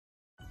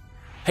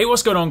Hey,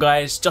 what's going on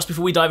guys? Just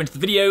before we dive into the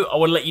video, I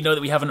want to let you know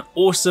that we have an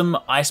awesome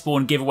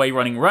Iceborne giveaway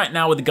running right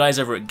now with the guys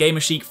over at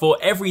Gamerchic for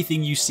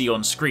everything you see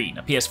on screen.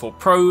 A PS4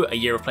 Pro, a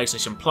year of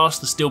PlayStation Plus,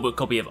 the Steelbook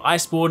copy of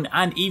Iceborne,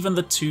 and even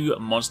the 2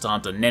 Monster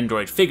Hunter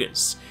Nendoroid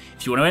figures.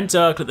 If you want to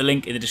enter, click the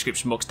link in the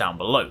description box down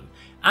below.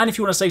 And if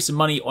you want to save some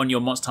money on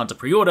your Monster Hunter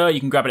pre-order, you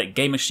can grab it at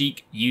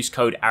Gamerchic, use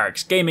code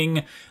Arekkz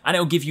Gaming, and it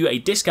will give you a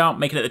discount,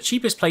 making it the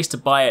cheapest place to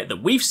buy it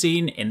that we've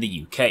seen in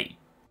the UK.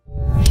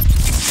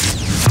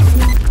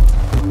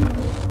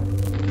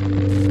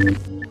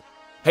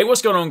 Hey,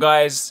 what's going on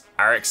guys?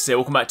 Arekkz here,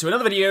 welcome back to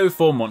another video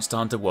for Monster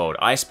Hunter World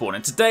Iceborne,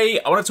 and today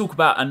I want to talk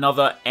about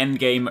another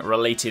endgame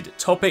related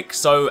topic.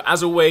 So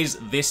as always,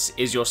 this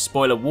is your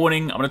spoiler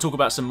warning. I'm going to talk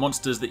about some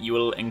monsters that you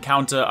will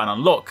encounter and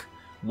unlock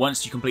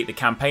once you complete the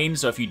campaign.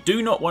 So if you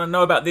do not want to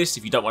know about this,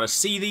 if you don't want to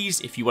see these,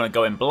 if you want to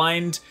go in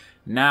blind,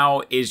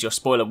 now is your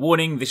spoiler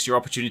warning. This is your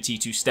opportunity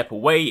to step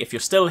away. If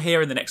you're still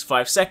here in the next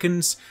 5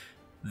 seconds,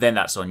 then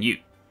that's on you.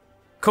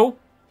 Cool?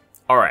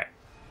 Alright.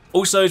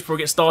 Also, before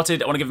we get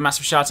started, I want to give a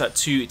massive shout out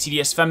to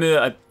TDS Famur.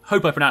 I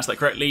hope I pronounced that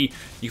correctly.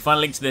 You can find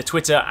a link to their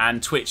Twitter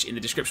and Twitch in the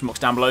description box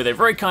down below. They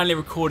very kindly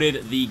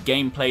recorded the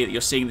gameplay that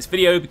you're seeing in this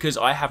video because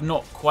I have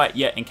not quite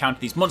yet encountered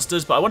these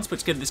monsters, but I wanted to put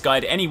together this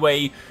guide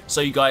anyway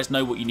so you guys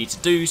know what you need to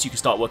do so you can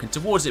start working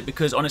towards it,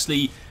 because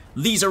honestly,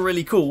 these are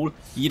really cool.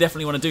 You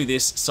definitely want to do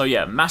this. So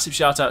yeah, massive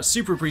shout out.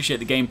 Super appreciate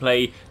the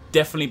gameplay.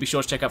 Definitely be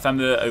sure to check out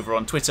Famur over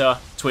on Twitter,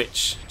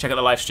 Twitch, check out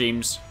the live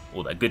streams,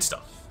 all that good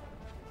stuff.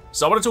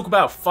 So I want to talk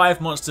about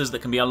 5 monsters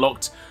that can be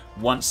unlocked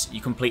once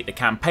you complete the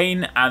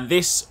campaign, and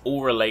this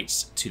all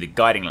relates to the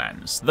Guiding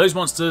Lands. Those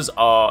monsters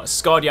are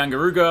Scarred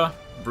Yangaruga,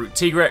 Brute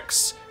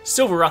Tigrex,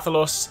 Silver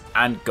Rathalos,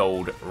 and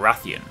Gold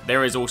Rathian.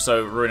 There is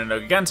also Ruin and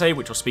Gigante,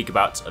 which we'll speak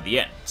about at the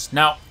end.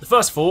 Now, the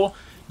first 4,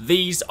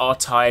 these are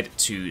tied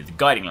to the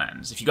Guiding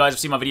Lands. If you guys have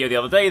seen my video the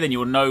other day, then you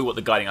will know what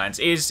the Guiding Lands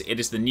is. It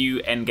is the new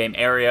endgame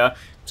area.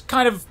 It's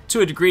kind of,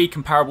 to a degree,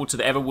 comparable to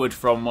the Everwood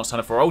from Monster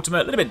Hunter World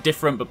Ultimate. A little bit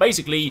different, but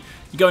basically,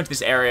 you go into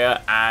this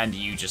area and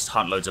you just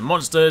hunt loads of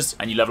monsters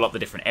and you level up the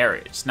different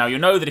areas. Now, you'll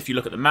know that if you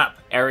look at the map,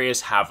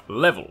 areas have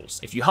levels.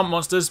 If you hunt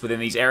monsters within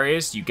these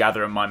areas, you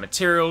gather and mine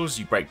materials,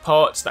 you break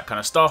parts, that kind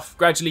of stuff.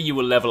 Gradually, you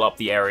will level up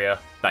the area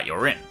that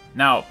you're in.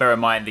 Now, bear in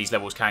mind, these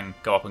levels can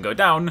go up and go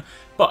down,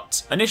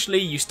 but initially,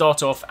 you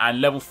start off and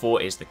level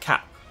 4 is the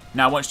cap.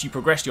 Now, once you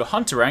progress your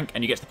Hunter rank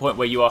and you get to the point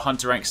where you are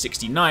Hunter rank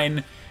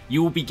 69,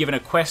 you will be given a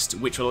quest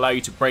which will allow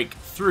you to break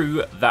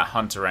through that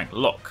Hunter rank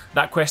lock.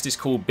 That quest is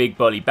called Big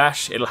Burly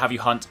Bash. It'll have you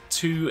hunt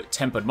 2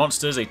 tempered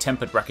monsters, a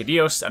tempered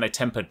Brachydios and a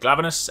tempered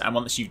Glavenus, and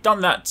once you've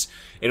done that,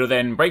 it'll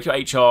then break your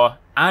HR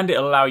and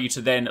it'll allow you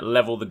to then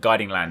level the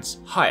Guiding Lands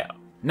higher.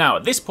 Now,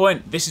 at this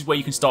point, this is where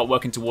you can start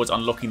working towards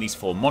unlocking these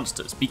 4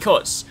 monsters,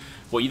 because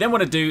what you then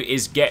want to do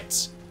is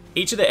get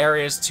each of the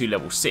areas to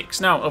level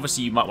 6. Now,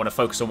 obviously, you might want to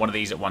focus on one of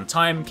these at one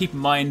time. Keep in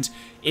mind,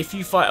 if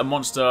you fight a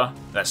monster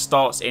that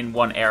starts in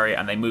one area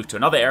and they move to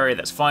another area,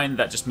 that's fine.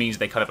 That just means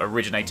they kind of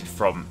originated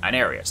from an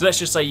area. So let's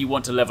just say you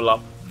want to level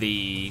up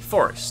the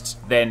forest.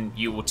 Then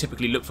you will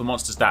typically look for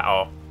monsters that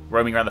are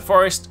roaming around the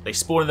forest. They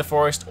spawn in the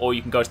forest, or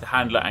you can go to the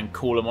handler and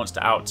call a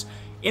monster out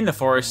in the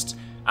forest,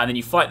 and then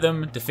you fight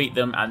them, defeat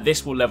them, and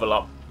this will level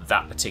up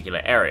that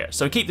particular area.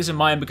 So keep this in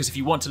mind, because if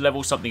you want to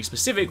level something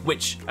specific,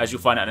 which, as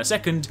you'll find out in a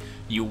second,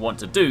 you'll want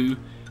to do,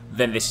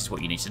 then this is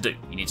what you need to do.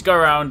 You need to go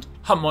around,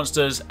 hunt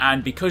monsters,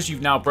 and because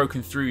you've now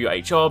broken through your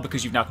HR,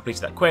 because you've now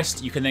completed that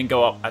quest, you can then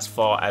go up as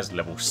far as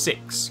level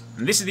 6.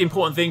 And this is the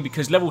important thing,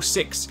 because level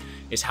 6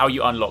 is how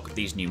you unlock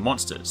these new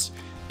monsters.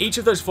 Each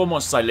of those 4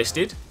 monsters I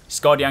listed,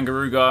 Scarred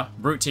Yangaruga,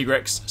 Brute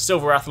Tigrex,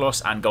 Silver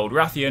Rathalos, and Gold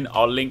Rathian,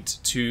 are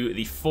linked to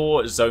the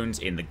 4 zones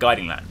in the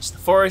Guiding Lands: the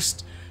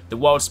Forest, the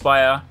Wild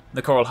Spire,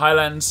 the Coral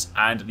Highlands,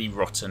 and the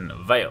Rotten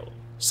Vale.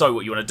 So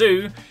what you want to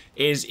do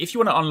is, if you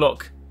want to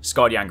unlock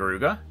Scarred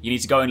Yangaruga, you need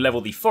to go and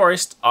level the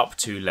Forest up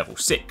to level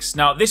 6.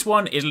 Now, this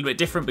one is a little bit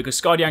different because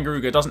Scarred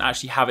Yangaruga doesn't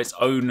actually have its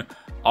own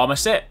armor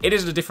set. It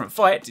is a different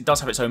fight, it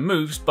does have its own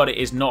moves, but it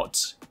is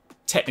not,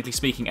 technically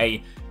speaking,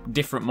 a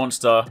different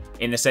monster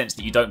in the sense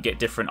that you don't get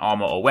different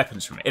armor or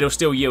weapons from it. It'll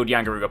still yield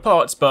Yangaruga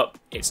parts, but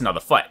it's another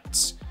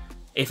fight.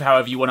 If,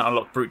 however, you want to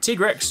unlock Brute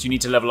Tigrex, you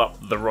need to level up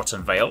the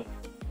Rotten Vale.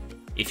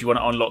 If you want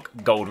to unlock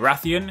Gold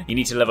Rathian, you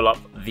need to level up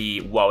the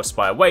Wild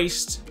Spire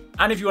Waste.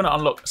 And if you want to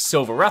unlock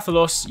Silver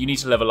Rathalos, you need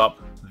to level up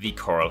the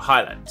Coral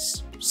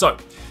Highlands. So,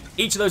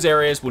 each of those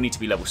areas will need to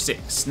be level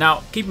 6.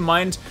 Now, keep in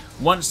mind,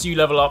 once you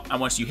level up and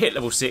once you hit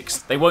level 6,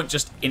 they won't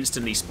just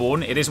instantly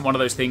spawn. It isn't one of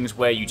those things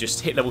where you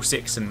just hit level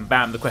 6 and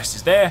bam, the quest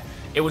is there.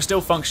 It will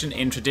still function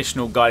in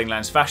traditional Guiding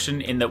Lands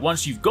fashion, in that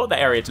once you've got that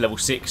area to level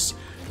 6,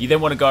 you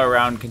then want to go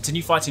around,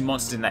 continue fighting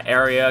monsters in that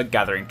area,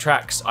 gathering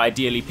tracks,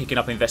 ideally picking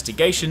up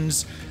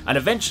investigations, and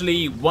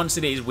eventually, once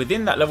it is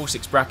within that level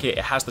 6 bracket,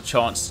 it has the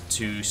chance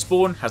to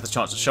spawn, has the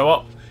chance to show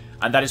up,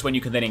 and that is when you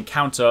can then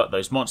encounter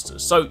those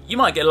monsters. So you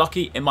might get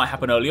lucky, it might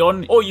happen early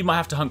on, or you might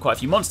have to hunt quite a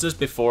few monsters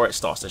before it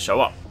starts to show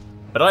up.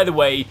 But either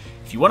way,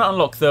 if you want to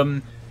unlock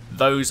them,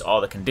 those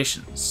are the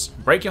conditions.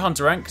 Break your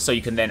Hunter rank so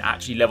you can then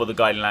actually level the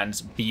Guiding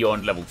Lands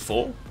beyond level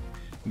 4.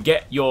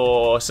 get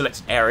your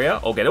selected area,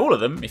 or get all of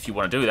them if you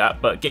want to do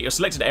that, but get your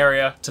selected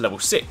area to level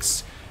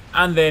 6.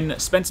 And then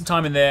spend some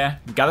time in there,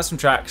 gather some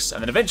tracks, and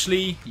then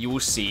eventually you will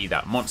see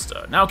that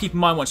monster. Now keep in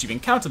mind, once you've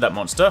encountered that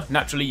monster,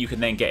 naturally you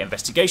can then get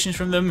investigations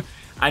from them,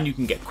 and you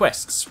can get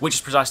quests, which is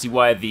precisely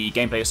why the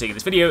gameplay you're seeing in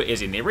this video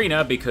is in the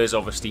arena, because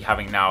obviously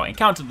having now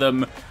encountered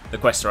them, the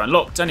quests are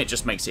unlocked, and it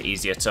just makes it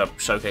easier to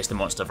showcase the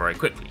monster very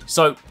quickly.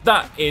 So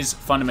that is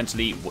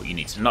fundamentally what you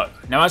need to know.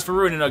 Now as for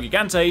Ruin and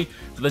Gigante,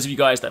 for those of you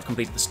guys that have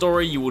completed the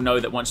story, you will know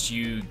that once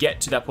you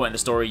get to that point in the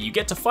story, you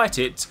get to fight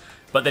it,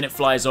 but then it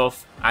flies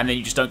off, and then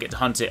you just don't get to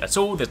hunt it at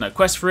all. There's no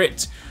quest for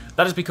it.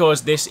 That is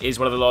because this is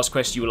one of the last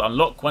quests you will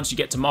unlock. Once you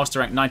get to Master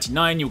Rank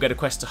 99, you'll get a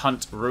quest to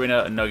hunt Ruiner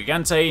and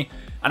Gigante,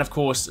 and of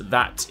course,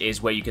 that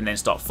is where you can then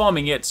start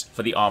farming it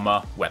for the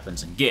armor,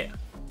 weapons, and gear.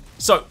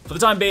 So, for the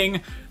time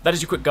being, that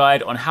is your quick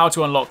guide on how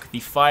to unlock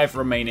the 5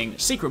 remaining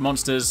secret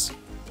monsters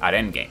at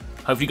endgame.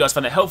 Hopefully you guys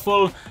found it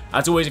helpful.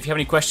 As always, if you have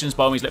any questions,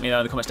 by all means let me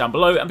know in the comments down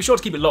below, and be sure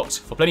to keep it locked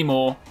for plenty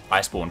more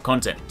Iceborne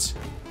content.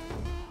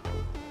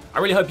 I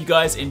really hope you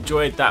guys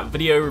enjoyed that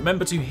video.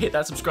 Remember to hit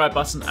that subscribe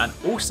button and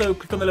also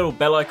click on the little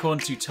bell icon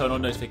to turn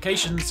on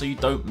notifications so you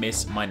don't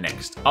miss my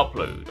next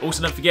upload.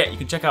 Also, don't forget, you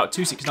can check out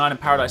 269 and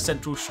Paradise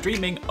Central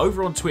streaming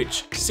over on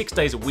Twitch 6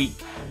 days a week.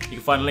 You can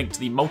find a link to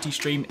the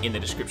multi-stream in the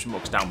description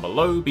box down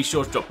below. Be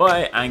sure to drop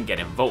by and get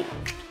involved.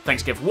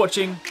 Thanks again for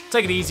watching.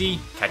 Take it easy.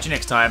 Catch you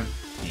next time.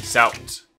 Peace out.